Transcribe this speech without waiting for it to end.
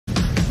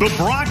The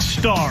Brock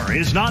star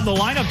is not in the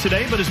lineup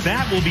today, but his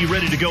bat will be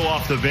ready to go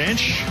off the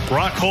bench.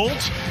 Brock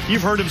Holt,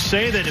 you've heard him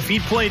say that if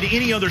he'd played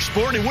any other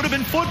sport, it would have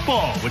been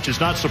football, which is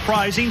not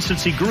surprising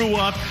since he grew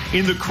up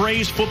in the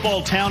crazed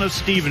football town of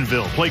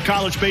Stephenville. Played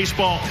college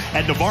baseball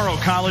at Navarro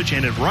College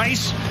and at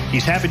Rice.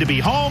 He's happy to be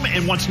home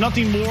and wants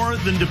nothing more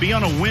than to be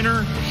on a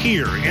winner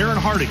here. Aaron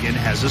Hardigan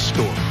has a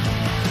story.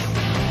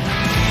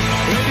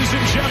 Ladies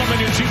and gentlemen,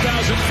 in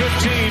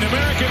 2015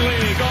 American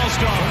League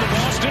All-Star, the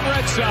Boston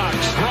Red Sox,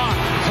 Brock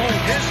Holt.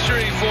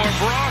 History for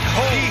Brock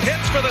Holt. He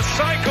hits for the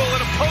cycle in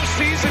a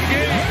postseason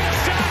game. Red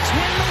Sox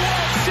win the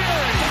World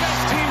Series. The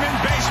best team in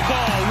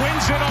baseball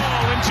wins it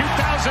all in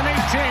 2018.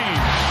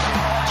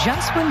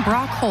 Just when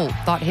Brock Holt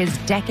thought his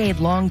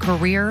decade-long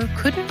career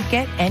couldn't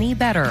get any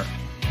better,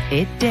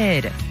 it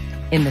did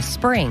in the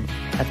spring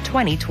of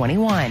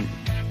 2021.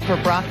 For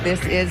Brock,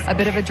 this is a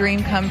bit of a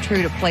dream come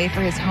true to play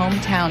for his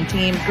hometown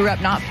team. Grew up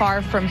not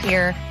far from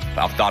here.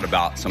 I've thought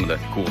about some of the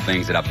cool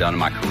things that I've done in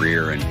my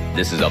career, and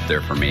this is up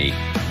there for me.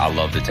 I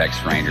love the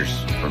Texas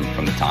Rangers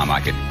from the time I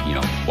could,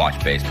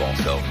 watch baseball.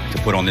 So to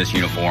put on this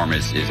uniform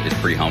is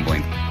pretty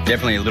humbling.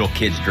 Definitely a little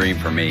kid's dream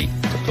for me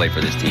to play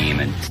for this team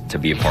and to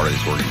be a part of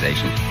this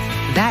organization.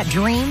 That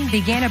dream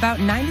began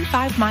about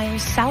 95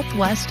 miles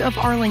southwest of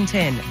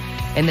Arlington,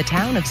 in the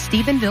town of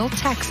Stephenville,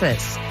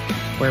 Texas,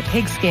 where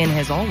pigskin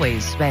has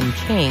always been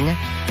king,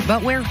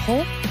 but where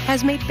Holt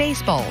has made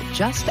baseball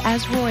just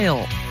as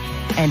royal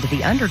and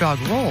the underdog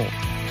role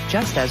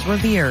just as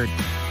revered.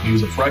 He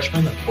was a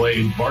freshman that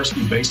played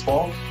varsity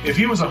baseball. If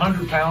he was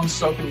 100 pounds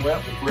soaking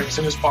wet with bricks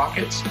in his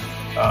pockets,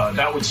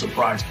 that would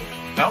surprise me.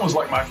 That was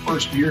like my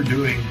first year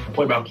doing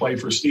play-by-play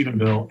for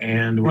Stephenville.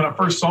 And when I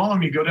first saw him,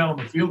 he'd go down on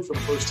the field for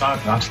the first time,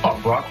 and I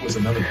thought Brock was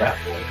another bat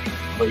boy.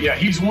 But yeah,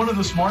 he's one of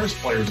the smartest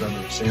players I've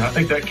ever seen. I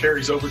think that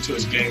carries over to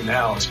his game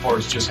now as far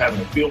as just having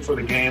a feel for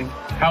the game,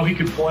 how he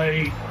could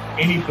play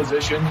any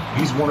position.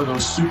 He's one of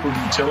those super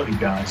utility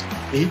guys.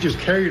 He just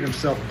carried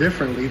himself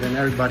differently than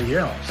everybody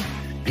else.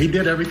 He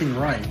did everything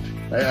right.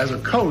 As a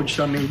coach,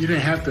 you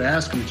didn't have to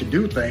ask him to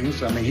do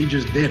things. He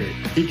just did it.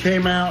 He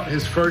came out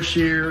his first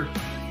year,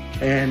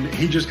 and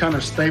he just kind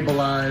of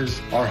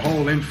stabilized our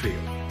whole infield.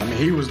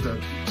 He was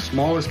the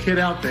smallest kid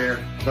out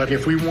there, but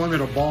if we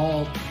wanted a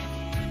ball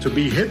to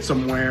be hit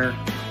somewhere,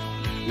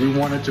 we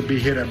wanted to be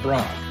hit at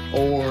Brock.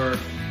 Or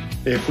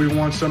if we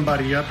want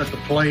somebody up at the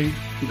plate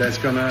that's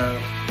going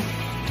to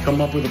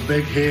come up with a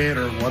big hit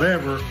or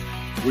whatever,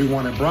 we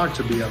wanted Brock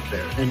to be up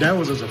there. And that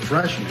was as a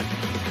freshman.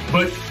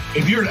 But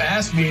if you were to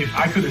ask me if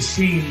I could have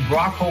seen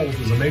Brock Holt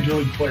as a major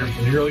league player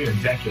for nearly a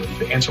decade,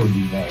 the answer would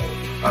be no.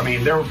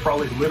 There were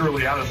probably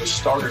literally out of the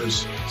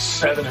starters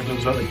 7 of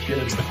those other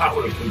kids that I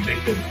would have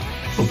predicted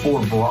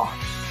before Brock.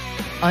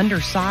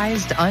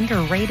 Undersized,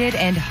 underrated,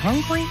 and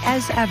hungry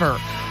as ever,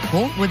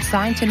 Holt would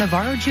sign to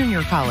Navarro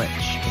Junior College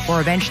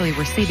before eventually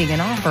receiving an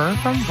offer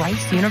from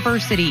Rice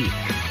University,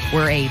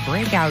 where a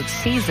breakout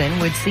season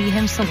would see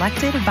him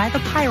selected by the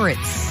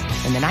Pirates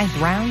in the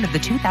 9th round of the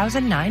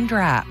 2009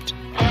 draft.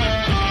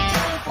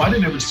 I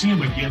didn't ever see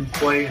him again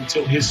play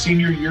until his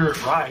senior year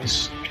at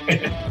Rice,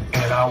 and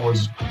I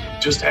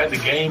had the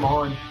game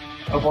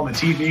up on the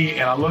TV,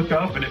 and I look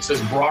up and it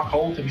says Brock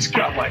Holt, and he's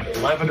got like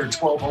 11 or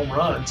 12 home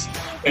runs,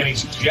 and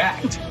he's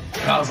jacked.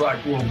 And I was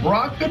like, well,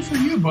 Brock, good for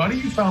you, buddy.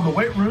 You found the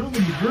weight room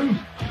and you grew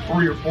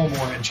 3 or 4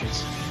 more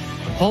inches.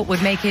 Holt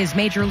would make his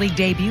major league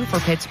debut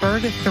for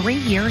Pittsburgh 3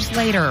 years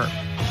later.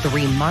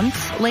 3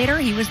 months later,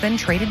 he was then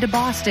traded to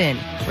Boston,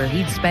 where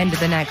he'd spend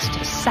the next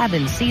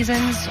 7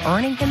 seasons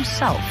earning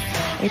himself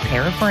a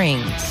pair of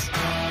rings.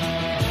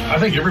 I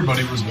think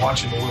everybody was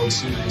watching the World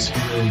Series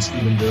here in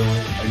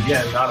Stephenville.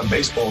 Again, not a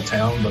baseball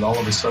town, but all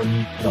of a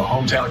sudden,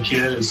 hometown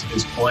kid is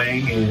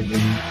playing in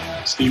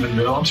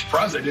Stephenville. I'm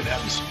surprised they didn't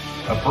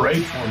have a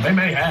parade for him. They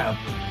may have.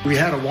 We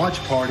had a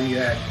watch party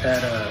at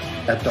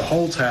the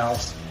Holt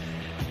house,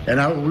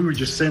 and we were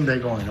just sitting there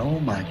going, oh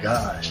my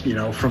gosh,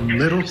 from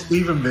little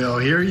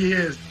Stephenville, here he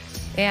is.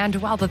 And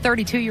while the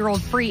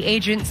 32-year-old free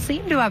agent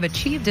seemed to have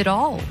achieved it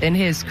all in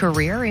his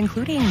career,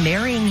 including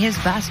marrying his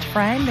best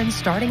friend and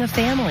starting a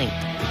family,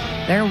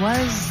 there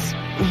was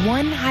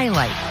one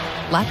highlight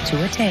left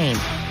to attain.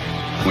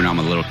 When I'm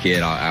a little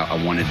kid, I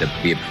wanted to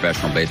be a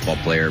professional baseball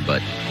player,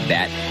 but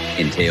that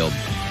entailed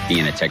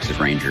being a Texas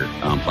Ranger,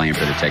 playing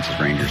for the Texas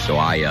Rangers. So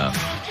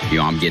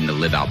I'm getting to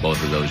live out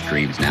both of those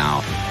dreams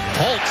now.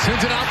 Holt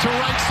sends it out to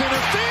right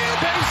center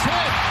field. Base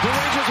hit. The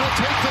Rangers will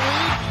take the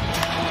lead.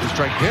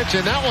 Strike pitch,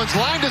 and that one's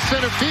lined to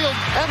center field,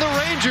 and the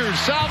Rangers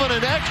salving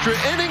an extra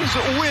innings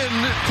win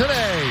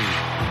today.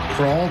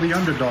 For all the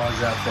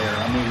underdogs out there,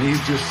 he's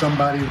just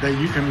somebody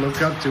that you can look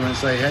up to and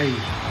say, hey,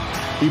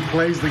 he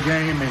plays the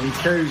game and he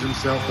carries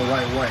himself the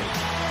right way.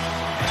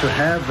 To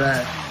have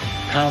that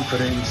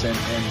confidence and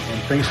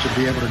things to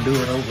be able to do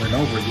it over and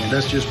over again,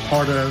 that's just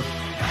part of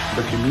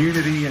the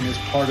community and is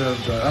part of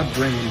the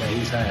upbringing that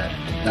he's had.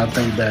 And I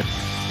think that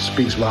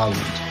speaks volumes.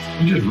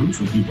 You just root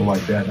for people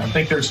like that. And I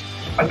think there's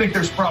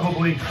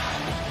probably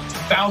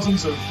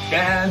thousands of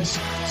dads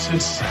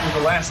since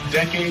the last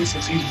decade,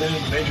 since he's been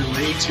in the major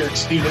leagues here in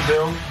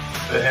Stephenville,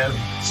 that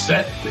have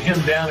set him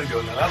down and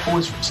go, now that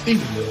boy's from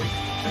Stephenville,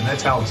 and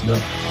that's how it's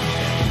done.